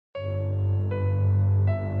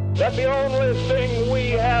that the only thing we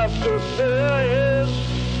have to fear is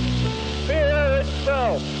fear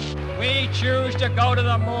itself. We choose to go to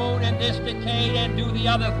the moon in this decade and do the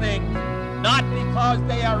other things, not because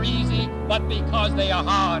they are easy, but because they are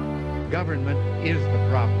hard. Government is the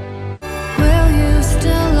problem. Will you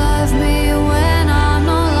still love me when I'm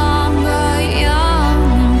no longer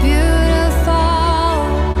young and beautiful?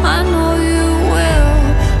 I know you will,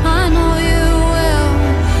 I know you will,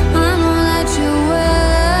 I know that you will.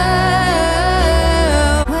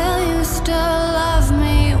 Will you still love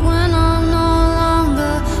me when I'm no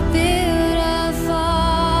longer beautiful?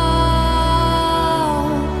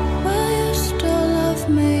 Will you still love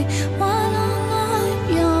me when I'm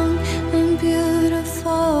not young and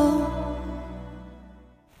beautiful?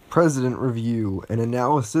 President Review, an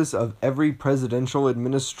analysis of every presidential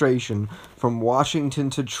administration from Washington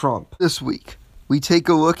to Trump. This week, we take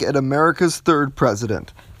a look at America's third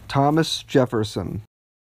president, Thomas Jefferson.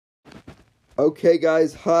 Okay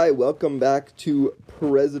guys, hi, welcome back to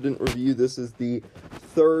President Review. This is the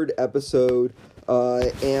third episode,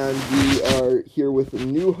 and we are here with a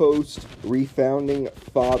new host, Refounding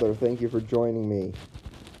Father. Thank you for joining me.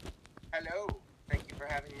 Hello. Thank you for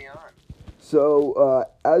having me on. So,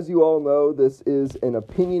 as you all know, this is an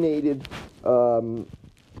opinionated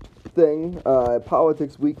thing.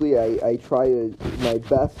 Politics Weekly, I try my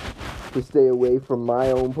best to stay away from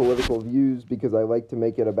my own political views because I like to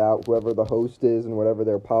make it about whoever the host is and whatever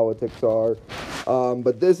their politics are.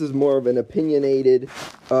 But this is more of an opinionated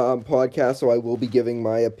podcast, so I will be giving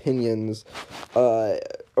my opinions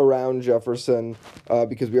around Jefferson,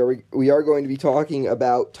 because we are going to be talking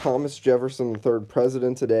about Thomas Jefferson, the third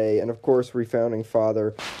president today, and of course, Refounding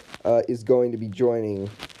Father is going to be joining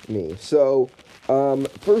me. So,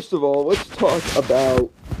 first of all, let's talk about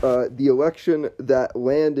the election that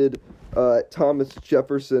landed Thomas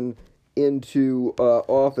Jefferson into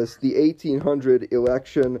office, the 1800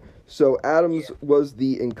 election. So Adams was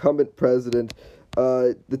the incumbent president.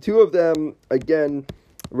 The two of them, again,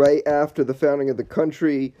 right after the founding of the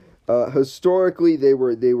country, historically they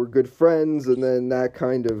were good friends, and then that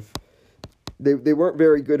kind of they weren't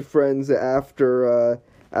very good friends after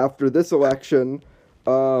this election,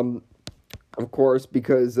 of course,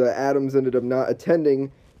 because Adams ended up not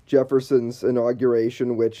attending Jefferson's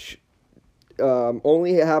inauguration, which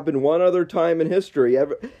only happened one other time in history.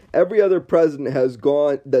 Every other president has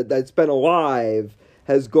gone that's been alive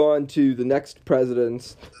has gone to the next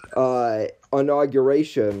president's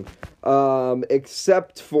inauguration,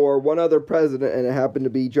 except for one other president, and it happened to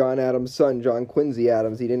be John Adams' son, John Quincy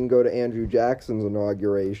Adams. He didn't go to Andrew Jackson's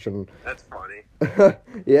inauguration. That's funny.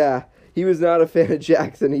 Yeah, he was not a fan of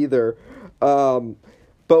Jackson either.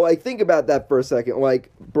 But think about that for a second.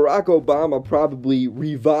 Barack Obama probably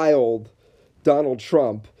reviled Donald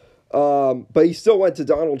Trump, but he still went to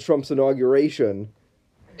Donald Trump's inauguration.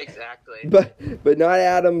 Exactly. But not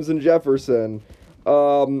Adams and Jefferson.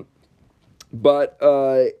 And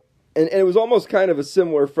it was almost kind of a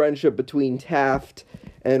similar friendship between Taft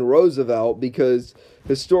and Roosevelt, because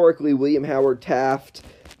historically William Howard Taft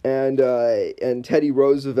and Teddy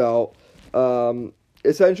Roosevelt,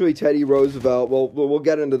 essentially Teddy Roosevelt, we'll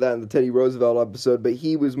get into that in the Teddy Roosevelt episode, but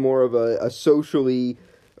he was more of a socially,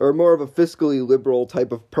 or more of a fiscally liberal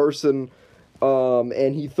type of person,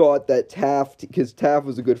 and he thought that Taft, because Taft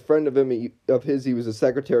was a good friend of his, he was a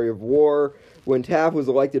Secretary of War. When Taft was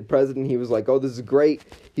elected president, he was like, oh, this is great.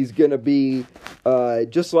 He's going to be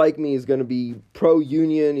just like me. He's going to be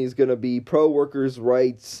pro-union. He's going to be pro-workers'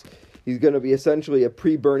 rights. He's going to be essentially a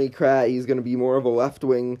pre-Bernie-crat. He's going to be more of a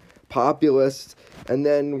left-wing populist. And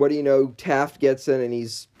then, what do you know, Taft gets in, and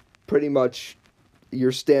he's pretty much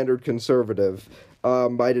your standard conservative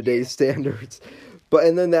by today's standards.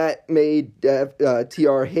 And then that made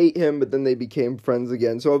TR hate him, but then they became friends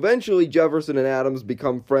again. So eventually Jefferson and Adams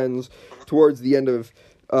become friends towards the end of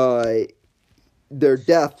their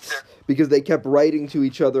deaths, because they kept writing to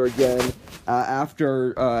each other again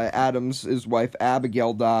after Adams' wife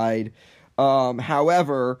Abigail died.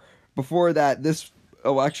 However, before that, this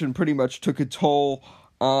election pretty much took a toll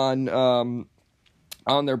on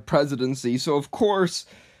their presidency. So of course,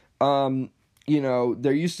 there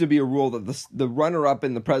used to be a rule that the runner-up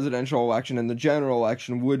in the presidential election and the general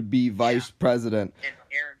election would be vice president. And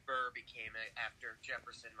Aaron Burr became it after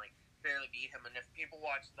Jefferson, barely beat him. And if people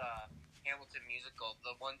watch the Hamilton musical,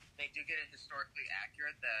 the one, they do get it historically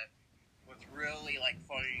accurate that what's really,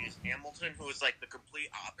 funny is Hamilton, who was, the complete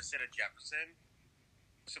opposite of Jefferson,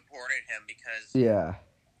 supported him because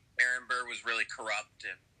Aaron Burr was really corrupt.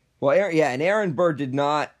 And Aaron Burr did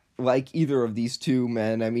not like either of these two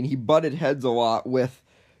men. I mean, he butted heads a lot with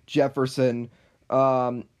Jefferson,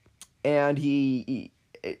 and he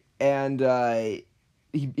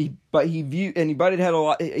he butted head a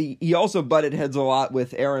lot. He also butted heads a lot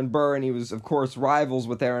with Aaron Burr, and he was, of course, rivals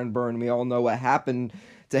with Aaron Burr, and we all know what happened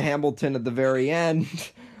to Hamilton at the very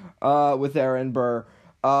end with Aaron Burr.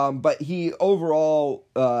 But he overall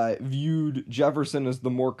viewed Jefferson as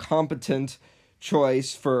the more competent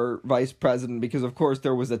choice for vice president because, of course,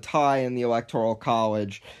 there was a tie in the Electoral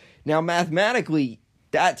College. Now, mathematically,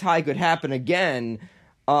 that tie could happen again.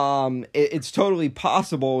 It's totally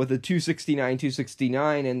possible with a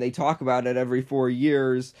 269, and they talk about it every 4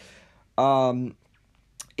 years.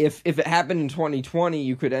 If it happened in 2020,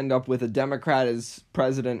 you could end up with a Democrat as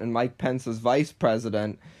president and Mike Pence as vice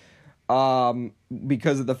president,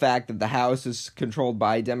 because of the fact that the House is controlled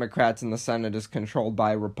by Democrats and the Senate is controlled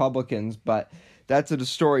by Republicans. But that's a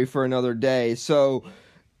story for another day. So,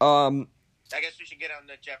 I guess we should get on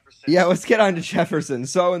to Jefferson. Yeah, let's get on to Jefferson.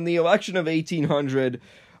 So in the election of 1800,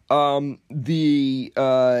 the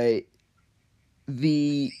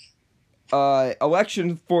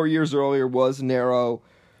election 4 years earlier was narrow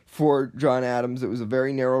for John Adams. It was a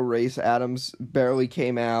very narrow race. Adams barely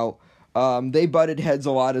came out. They butted heads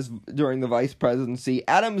a lot during the vice presidency.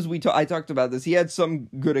 Adams, I talked about this. He had some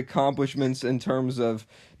good accomplishments in terms of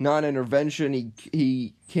non-intervention.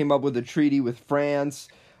 He came up with a treaty with France.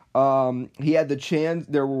 He had the chance.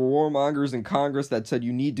 There were warmongers in Congress that said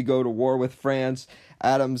you need to go to war with France.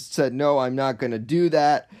 Adams said, no, I'm not going to do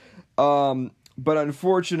that. But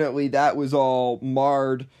unfortunately, that was all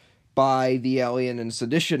marred by the Alien and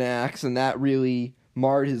Sedition Acts, and that really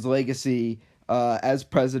marred his legacy as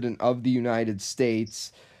president of the United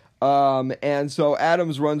States. And so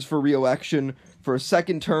Adams runs for re-election for a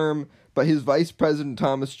second term, but his vice president,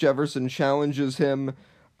 Thomas Jefferson, challenges him.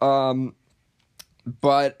 And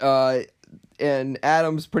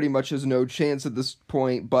Adams pretty much has no chance at this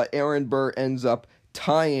point, but Aaron Burr ends up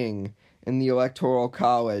tying in the Electoral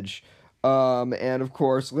College. And of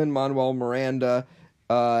course, Lin-Manuel Miranda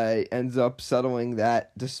ends up settling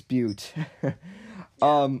that dispute.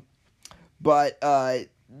 So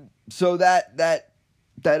that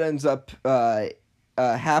ends up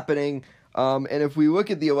happening. And if we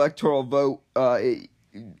look at the electoral vote,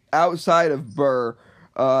 outside of Burr,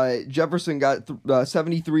 Jefferson got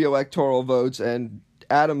 73 electoral votes and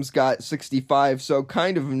Adams got 65. So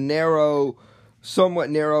kind of somewhat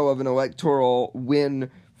narrow of an electoral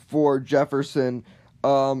win for Jefferson.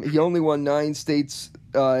 He only won 9 states.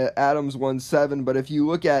 Adams won 7, but if you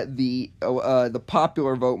look at the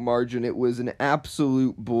popular vote margin, it was an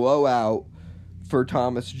absolute blowout for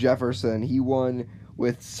Thomas Jefferson. He won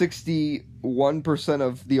with 61%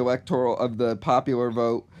 of the popular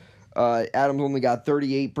vote. Adams only got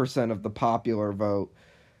 38% of the popular vote.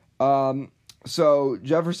 So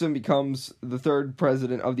Jefferson becomes the third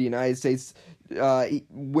president of the United States.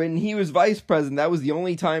 When he was vice president, that was the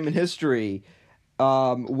only time in history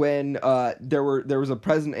when there was a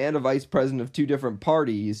president and a vice president of two different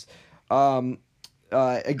parties.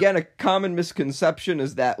 Again, a common misconception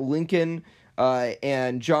is that Lincoln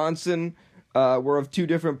and Johnson were of two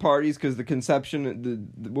different parties, because the conception,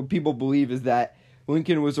 what people believe is that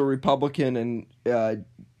Lincoln was a Republican and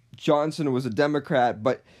Johnson was a Democrat,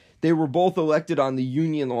 but they were both elected on the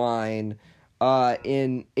Union line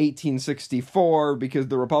in 1864 because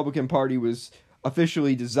the Republican Party was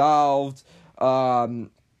officially dissolved.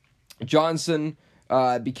 Johnson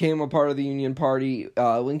became a part of the Union Party.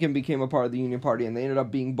 Lincoln became a part of the Union Party, and they ended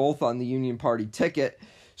up being both on the Union Party ticket.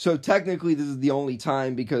 So technically, this is the only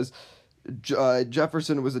time, because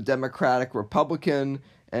Jefferson was a Democratic Republican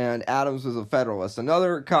and Adams was a Federalist.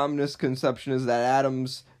 Another common misconception is that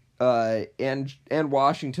Adams and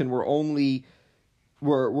Washington were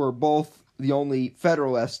both the only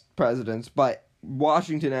Federalist presidents, but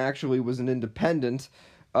Washington actually was an independent.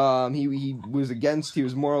 He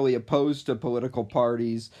was morally opposed to political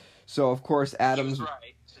parties. So of course Adams, he was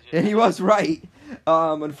right. And he was right.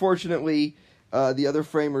 Unfortunately, the other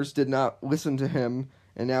framers did not listen to him,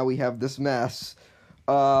 and now we have this mess.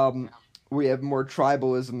 We have more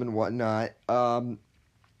tribalism and whatnot. But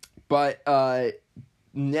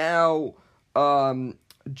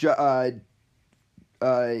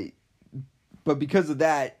because of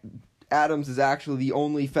that, Adams is actually the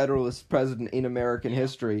only Federalist president in American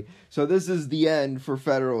history. So this is the end for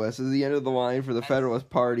Federalists. This is the end of the line for the Federalist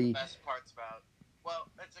Party. The best part's about, well,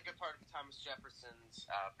 that's a good part of Thomas Jefferson's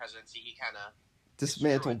presidency. He kind of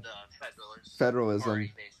dismantled the federalism.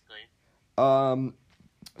 Party, basically.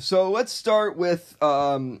 So let's start with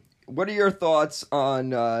what are your thoughts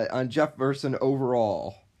on Jefferson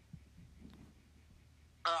overall?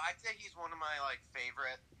 I'd say he's one of my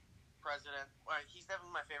favorite presidents. He's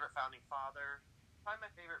definitely my favorite founding father. probably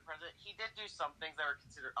my favorite president. He did do some things that were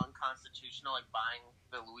considered unconstitutional, like buying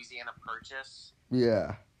the Louisiana Purchase.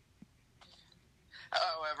 Yeah.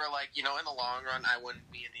 However, like, you know, in the long run, I wouldn't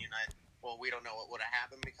be in the United. Well, we don't know what would have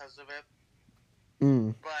happened because of it.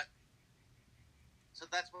 But so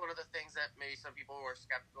that's one of the things that maybe some people were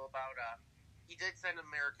skeptical about. He did send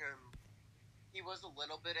American. He was a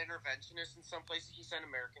little bit interventionist in some places. He sent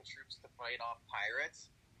American troops to fight off pirates,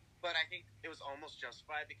 but I think it was almost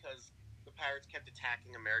justified because the pirates kept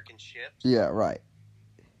attacking American ships. Yeah, right.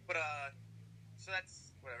 But so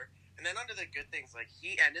that's whatever. And then under the good things, like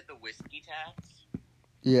he ended the whiskey tax.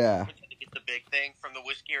 Yeah. Which I think is the big thing from the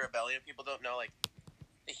Whiskey Rebellion. People don't know, like,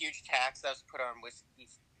 the huge tax that was put on whiskey,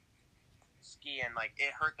 and, like,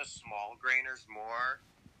 it hurt the small grainers more.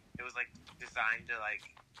 It was, like, designed to, like,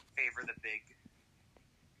 favor the big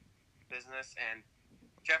business, and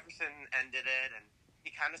Jefferson ended it, and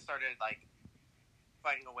he kind of started, like,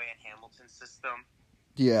 fighting away at Hamilton's system.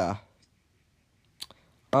 Yeah.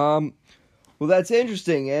 Well, that's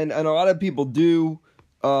interesting, and a lot of people do,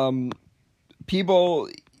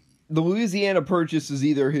 the Louisiana Purchase is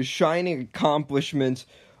either his shining accomplishment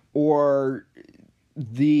or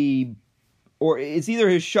it's either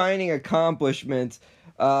his shining accomplishment,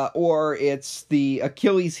 or it's the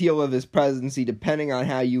Achilles heel of his presidency, depending on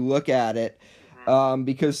how you look at it.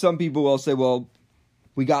 Because some people will say, well,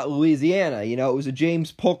 we got Louisiana, you know, it was a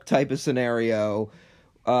James Polk type of scenario.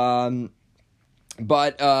 But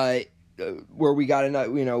where we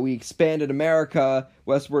got we expanded America,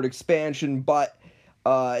 westward expansion, but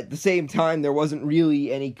at the same time, there wasn't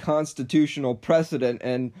really any constitutional precedent,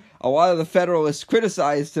 and a lot of the Federalists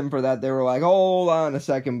criticized him for that. They were like, hold on a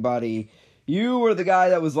second, buddy. You were the guy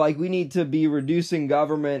that was like, we need to be reducing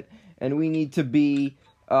government, and we need to be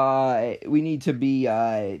following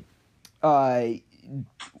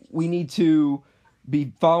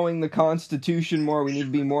the Constitution more. We need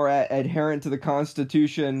to be more adherent to the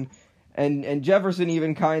Constitution. And Jefferson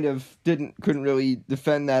even kind of couldn't really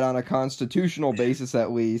defend that on a constitutional basis,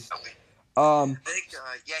 at least. I think,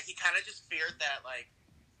 he kind of just feared that, like,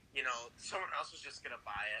 you know, someone else was just gonna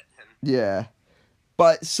buy it. And... Yeah,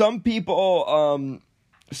 but some people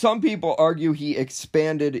argue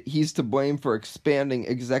he's to blame for expanding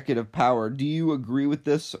executive power. Do you agree with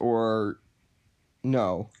this or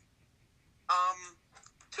no?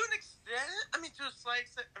 To an extent, I mean, to a slight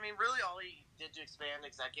extent, I mean, really all he did to expand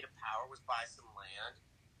executive power was buy some land.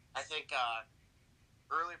 I think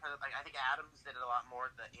early, like, I think Adams did it a lot more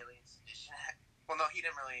at the Alien Sedition Act. Well, no, he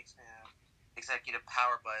didn't really expand executive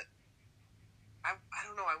power, but I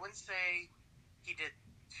don't know. I wouldn't say he did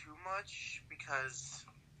too much because,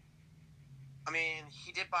 I mean,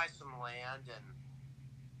 he did buy some land, and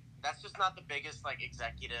that's just not the biggest, like,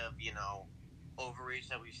 executive, you know, overreach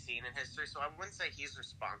that we've seen in history. So I wouldn't say he's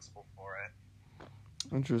responsible for it.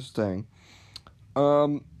 Interesting.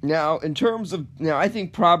 Now, in terms of, I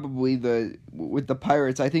think probably with the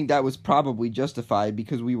pirates, I think that was probably justified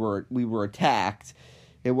because we were attacked.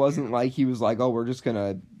 It wasn't like he was like, oh, we're just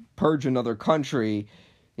gonna purge another country.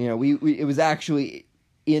 You know, it was actually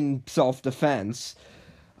in self-defense.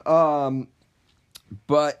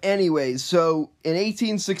 But anyways, so in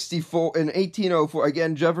 1804,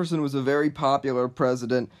 again, Jefferson was a very popular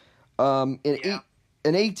president. In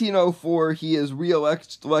 1804, he is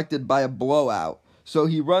reelected by a blowout. So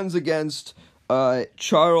he runs against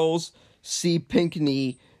Charles C.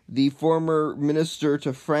 Pinckney, the former minister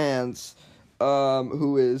to France,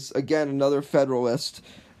 who is, again, another Federalist,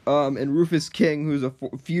 and Rufus King, who's a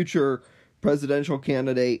future presidential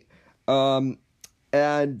candidate.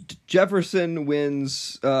 And Jefferson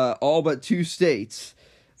wins all but 2 states.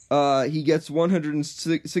 He gets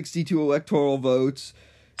 162 electoral votes.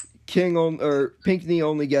 Pinckney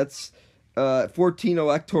only gets 14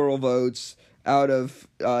 electoral votes out of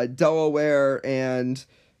Delaware and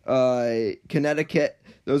Connecticut.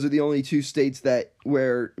 Those are the only 2 states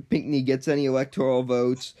where Pinckney gets any electoral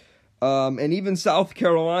votes. And even South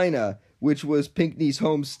Carolina, which was Pinckney's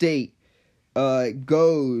home state,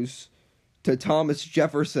 goes to Thomas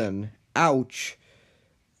Jefferson. Ouch.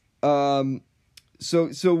 So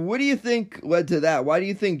what do you think led to that? Why do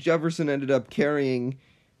you think Jefferson ended up carrying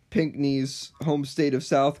Pinckney's home state of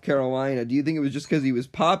South Carolina? Do you think it was just because he was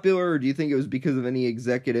popular, or do you think it was because of any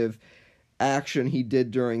executive action he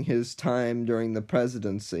did during his time during the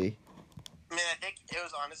presidency? I mean, I think it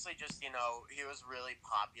was honestly just, you know, he was really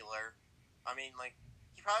popular. I mean, like,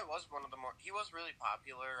 he probably was he was really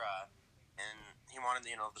popular, and he wanted,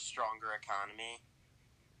 you know, the stronger economy.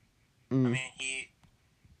 I mean, he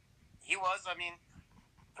was, I mean,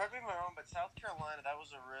 correct me if I'm wrong, but South Carolina, that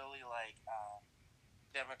was a really, like,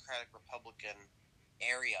 Democratic Republican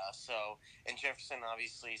area. So, and Jefferson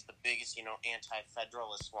obviously is the biggest,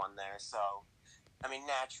 anti-federalist one there. So, I mean,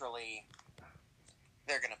 naturally,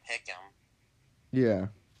 they're going to pick him. Yeah.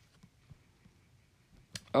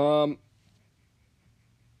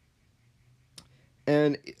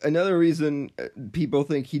 And another reason people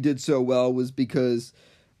think he did so well was because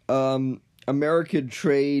American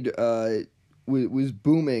trade was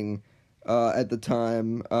booming at the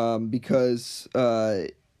time because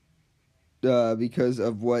of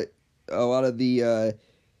what a lot of the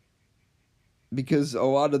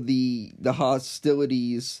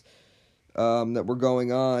hostilities that were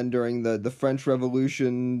going on during the French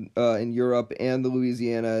Revolution in Europe and the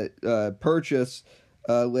Louisiana Purchase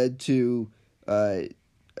led to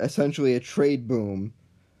essentially a trade boom.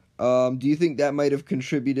 Do you think that might have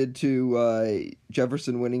contributed to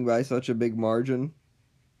Jefferson winning by such a big margin?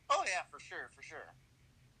 Oh yeah, for sure.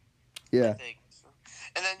 Yeah. I think so.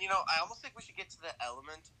 And then I almost think we should get to the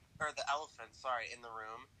elephant in the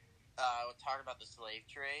room. We'll talk about the slave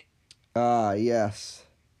trade. Yes.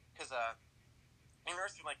 Because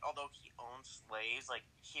interesting, although he owned slaves,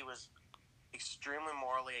 he was extremely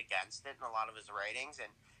morally against it in a lot of his writings,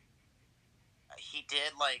 and he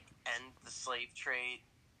did end the slave trade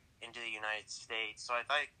into the United States. So I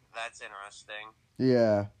think that's interesting.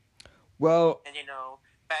 Yeah. Well. And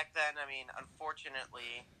back then, I mean,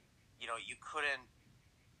 unfortunately, you couldn't.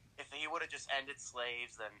 If he would have just ended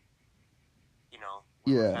slaves, then we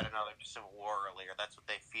would have had another civil war earlier. That's what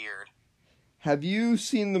they feared. Have you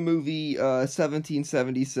seen the movie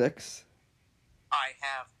 1776? I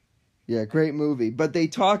have. Yeah, great movie. But they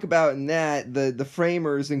talk about in that the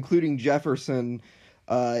framers, including Jefferson,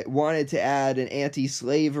 wanted to add an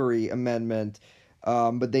anti-slavery amendment,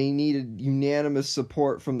 but they needed unanimous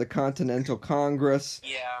support from the Continental Congress.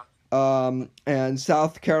 Yeah. And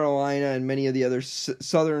South Carolina and many of the other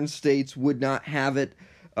southern states would not have it.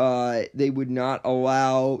 They would not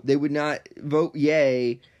vote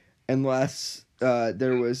yay unless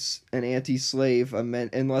there was an anti-slave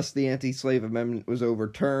amendment, unless the anti-slave amendment was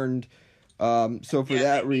overturned. So for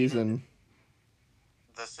that reason,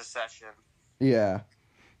 the secession. Yeah.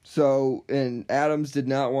 So, and Adams did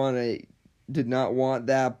not want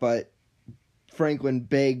that, but Franklin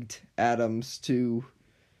begged Adams to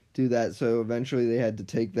do that. So eventually they had to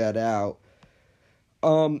take that out.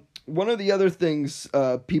 One of the other things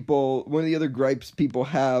one of the other gripes people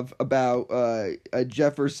have about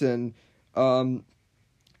Jefferson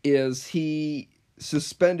is he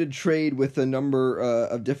suspended trade with a number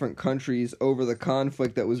of different countries over the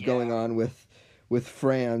conflict that was going on with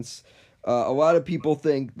France. A lot of people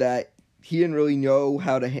think that he didn't really know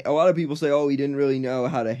how to. A lot of people say, "Oh, he didn't really know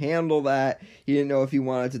how to handle that. He didn't know if he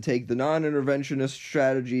wanted to take the non-interventionist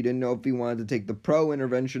strategy. Didn't know if he wanted to take the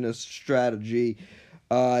pro-interventionist strategy."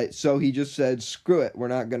 So he just said, "Screw it. We're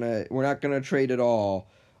not gonna trade at all."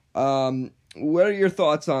 What are your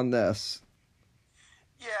thoughts on this?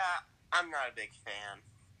 Yeah, I'm not a big fan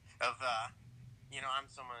of. I'm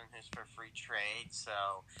someone who's for free trade,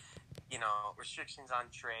 so restrictions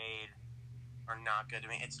on trade are not good to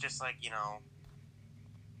me. It's just I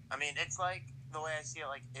mean, it's the way I see it,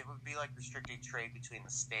 it would be restricted trade between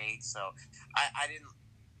the states. So I didn't.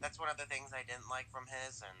 That's one of the things I didn't like from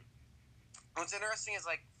his. And what's interesting is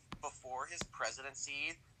before his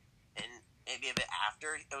presidency and maybe a bit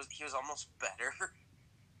after, he was almost better.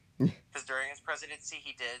 Because during his presidency,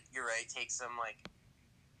 he did, you're right, take some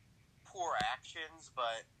poor actions,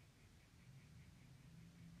 but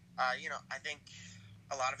I think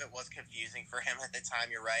a lot of it was confusing for him at the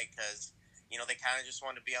time. You're right, because they kind of just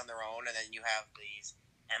want to be on their own, and then you have these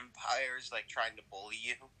empires trying to bully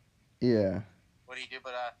you. Yeah. What do you do?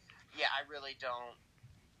 But I really don't.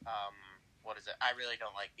 What is it? I really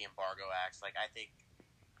don't like the embargo acts. I think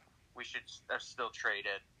we should still trade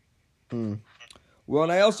it. Well,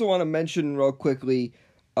 and I also want to mention real quickly,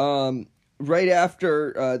 right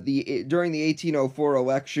after during the 1804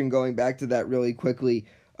 election, going back to that really quickly,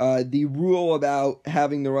 the rule about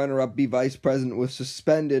having the runner-up be vice president was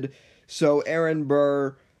suspended. So Aaron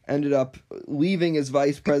Burr ended up leaving as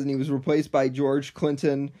vice president. He was replaced by George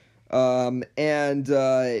Clinton. And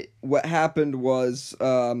what happened was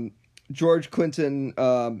George Clinton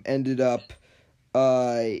ended up.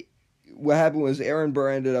 What happened was Aaron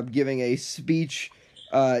Burr ended up giving a speech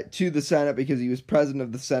to the Senate because he was president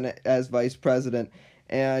of the Senate as vice president,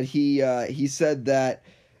 and he said that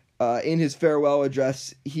in his farewell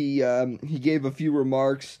address he gave a few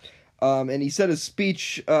remarks, and he said his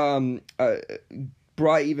speech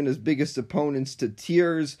brought even his biggest opponents to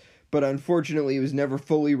tears, but unfortunately it was never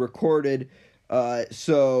fully recorded,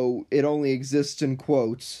 so it only exists in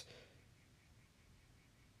quotes.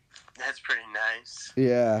 That's pretty nice.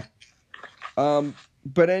 Yeah.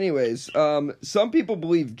 But anyways, some people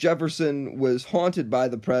believe Jefferson was haunted by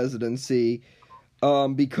the presidency,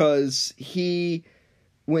 because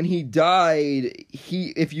when he died,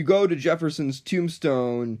 if you go to Jefferson's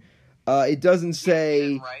tombstone, it doesn't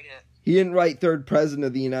say he didn't write third president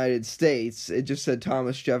of the United States. It just said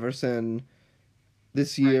Thomas Jefferson,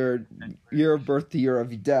 this year, year of birth to year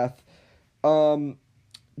of death. Do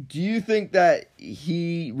you think that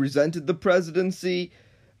he resented the presidency?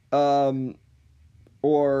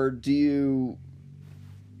 Or do you...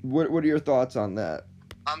 What are your thoughts on that?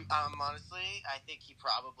 Honestly, I think he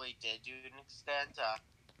probably did to an extent.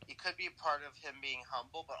 It could be a part of him being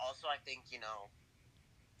humble, but also I think, he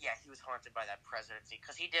was haunted by that presidency.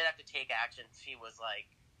 Because he did have to take actions. He was,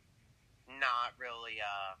 not really,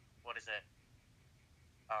 100%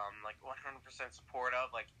 supportive.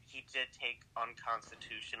 He did take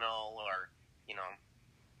unconstitutional or,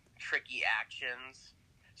 tricky actions.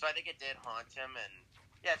 So I think it did haunt him, and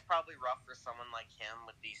yeah, it's probably rough for someone like him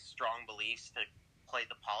with these strong beliefs to play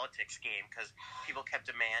the politics game because people kept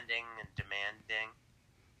demanding and demanding.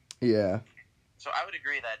 Yeah. So I would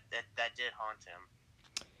agree that did haunt him.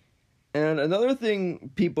 And another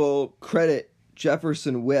thing people credit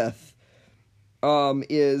Jefferson with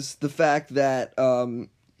is the fact that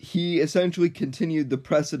he essentially continued the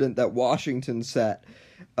precedent that Washington set,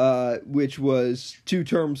 which was 2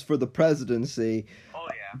 terms for the presidency. Oh,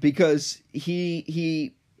 yeah. Because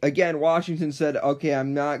he again, Washington said, okay,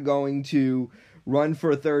 I'm not going to run for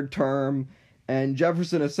a 3rd term, and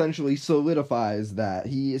Jefferson essentially solidifies that.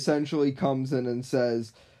 He essentially comes in and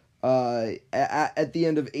says, at the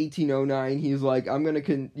end of 1809, he's like, I'm gonna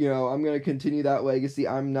continue that legacy.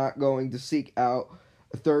 I'm not going to seek out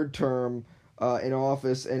a 3rd term in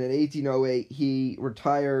office. And in 1808, he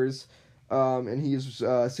retires, and he's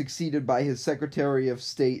succeeded by his Secretary of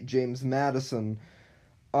State, James Madison.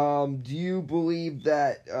 Do you believe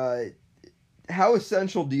that, how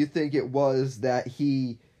essential do you think it was that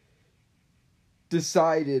he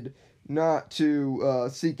decided not to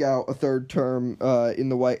seek out a 3rd term in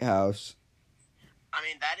the White House? I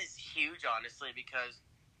mean, that is huge, honestly, because,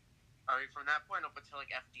 from that point up until,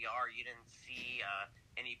 FDR, you didn't see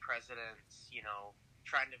any presidents,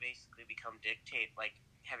 trying to basically become dictate,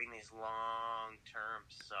 having these long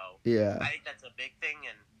terms, so yeah. I think that's a big thing,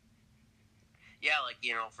 and yeah,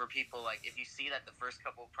 for people, if you see that the first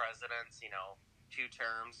couple of presidents, 2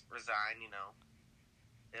 terms, resign,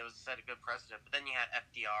 it was set a good precedent. But then you had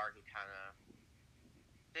FDR who kind of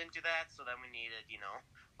didn't do that, so then we needed,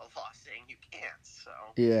 a law saying you can't, so.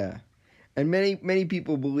 Yeah. And many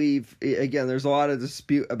people believe, again, there's a lot of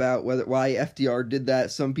dispute about why FDR did that.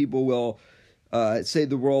 Some people will say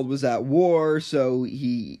the world was at war, so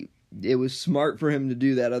it was smart for him to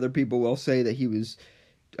do that. Other people will say that he was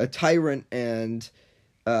a tyrant and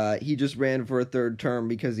he just ran for a 3rd term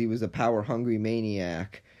because he was a power-hungry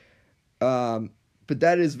maniac. But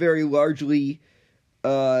that is very largely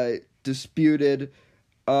disputed.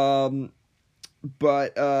 But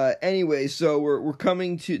anyway, so we're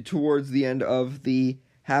coming towards the end of the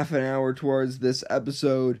half an hour towards this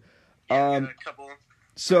episode.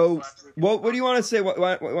 So what do you want to say?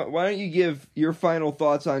 Why don't you give your final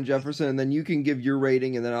thoughts on Jefferson, and then you can give your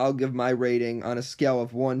rating, and then I'll give my rating on a scale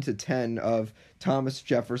of 1 to 10 of Thomas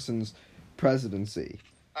Jefferson's presidency.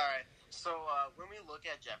 All right. So when we look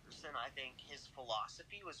at Jefferson, I think his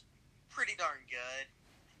philosophy was pretty darn good.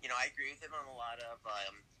 I agree with him on a lot of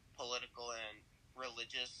political and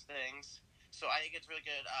religious things. So I think it's really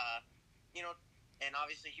good. And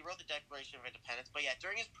obviously he wrote the Declaration of Independence. But yeah,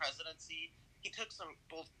 during his presidency, he took some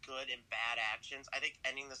both good and bad actions. I think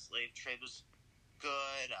ending the slave trade was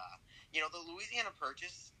good. The Louisiana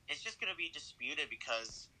Purchase, it's just going to be disputed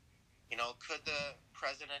because, could the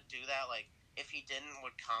president do that? If he didn't,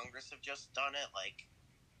 would Congress have just done it?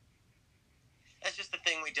 That's just the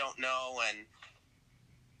thing we don't know. And,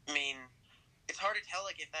 it's hard to tell,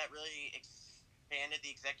 if that really expanded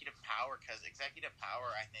the executive power, because executive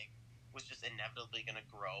power, I think, was just inevitably going to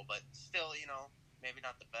grow. But still, maybe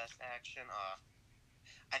not the best action.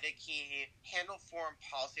 I think he handled foreign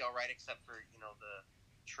policy all right, except for, the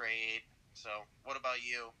trade. So, what about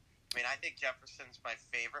you? I think Jefferson's my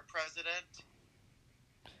favorite president.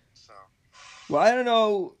 So. Well, I don't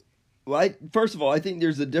know. Well, first of all, I think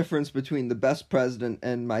there's a difference between the best president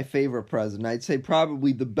and my favorite president. I'd say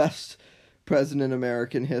probably the best president in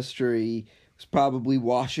American history was probably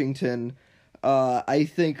Washington. I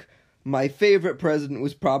think my favorite president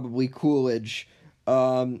was probably Coolidge.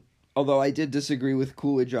 Although I did disagree with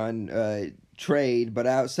Coolidge on trade, but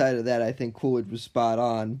outside of that, I think Coolidge was spot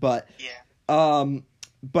on. But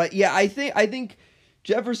yeah, I think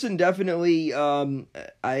Jefferson definitely. I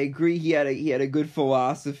agree. He had a good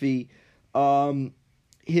philosophy.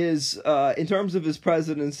 His in terms of his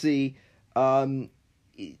presidency, the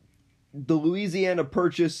Louisiana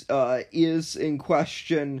Purchase is in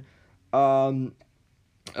question. The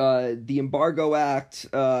Embargo Act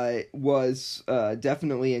was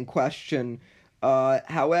definitely in question.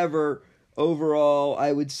 However, overall,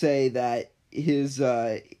 I would say that his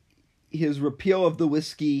repeal of the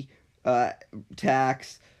whiskey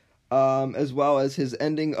tax, as well as his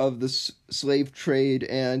ending of the slave trade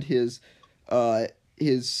and his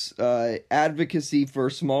advocacy for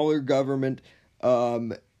smaller government,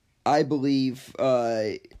 I believe,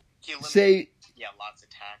 lots of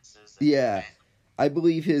taxes. Yeah, I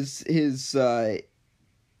believe his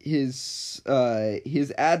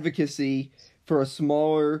advocacy for a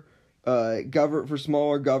smaller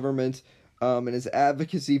government, and his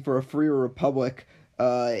advocacy for a freer republic,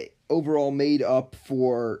 overall made up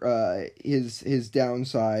for his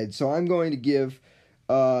downside. So I'm going to give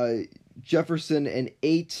Jefferson an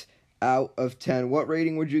 8 out of 10. What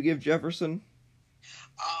rating would you give Jefferson?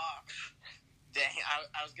 Dang,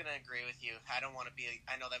 I was gonna agree with you. I don't want to be.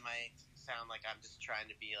 I know that might sound like I'm just trying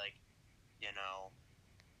to be like,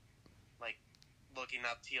 like looking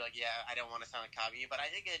up to you. Like, yeah, I don't want to sound like copying you, but I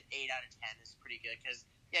think an 8 out of 10 is pretty good because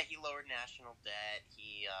he lowered national debt.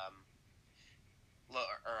 He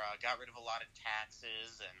got rid of a lot of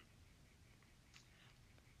taxes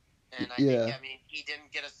and I think he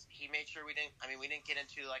didn't get us. He made sure we didn't get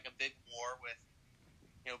into like a big war with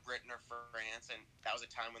Britain or France, and that was a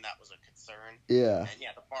time when that was a concern. Yeah. And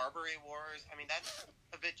the Barbary Wars. I mean, that's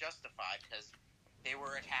a bit justified because they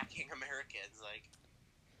were attacking Americans. Like.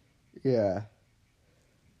 Yeah.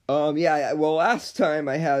 Well, last time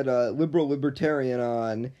I had a liberal libertarian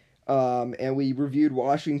on, and we reviewed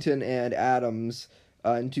Washington and Adams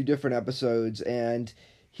in 2 different episodes, and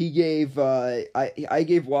he gave I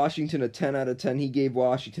gave Washington a 10 out of 10. He gave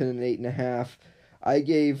Washington an 8.5. I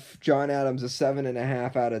gave John Adams a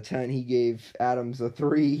 7.5 out of 10. He gave Adams a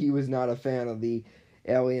 3. He was not a fan of the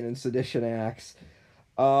Alien and Sedition Acts.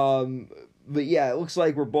 But yeah, it looks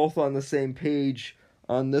like we're both on the same page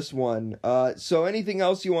on this one. So anything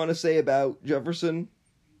else you want to say about Jefferson?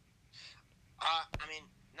 I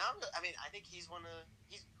think he's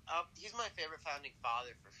my favorite founding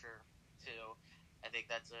father for sure too. I think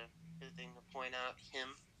that's a good thing to point out. Him.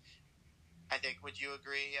 I think. Would you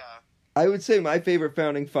agree? I would say my favorite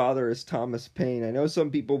founding father is Thomas Paine. I know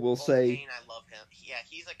some people will say... Paine, I love him. Yeah,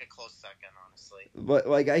 he's like a close second, honestly. But,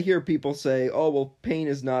 like, I hear people say, oh, well, Paine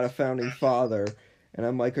is not a founding father. And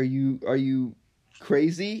I'm like, are you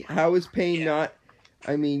crazy? How is Paine not...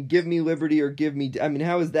 I mean, give me liberty or give me... I mean,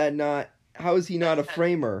 how is that not... How is he not a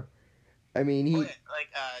framer? I mean, he...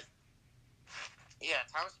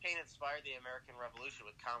 Thomas Paine inspired the American Revolution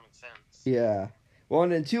with common sense. Yeah. Well,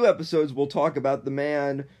 and in 2 episodes, we'll talk about the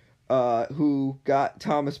man... who got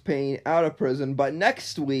Thomas Paine out of prison. But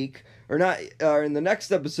next week, in the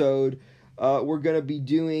next episode, we're going to be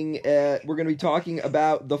talking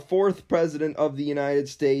about the 4th president of the United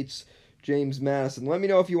States, James Madison. Let me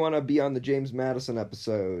know if you want to be on the James Madison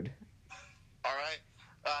episode. All right.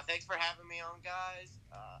 Thanks for having me on, guys.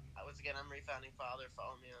 Once again, I'm Refounding Father.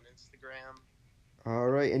 Follow me on Instagram. All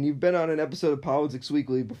right, and you've been on an episode of Politics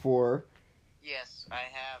Weekly before. Yes, I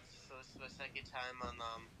have. So this is the second time on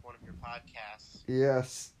one of your podcasts.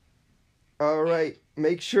 Yes. All right.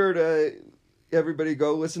 Make sure to everybody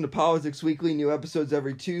go listen to Politics Weekly. New episodes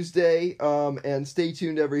every Tuesday. And stay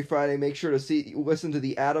tuned every Friday. Make sure to listen to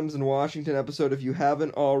the Adams and Washington episode if you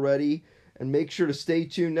haven't already. And make sure to stay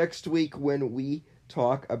tuned next week when we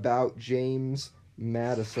talk about James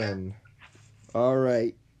Madison. All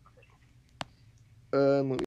right.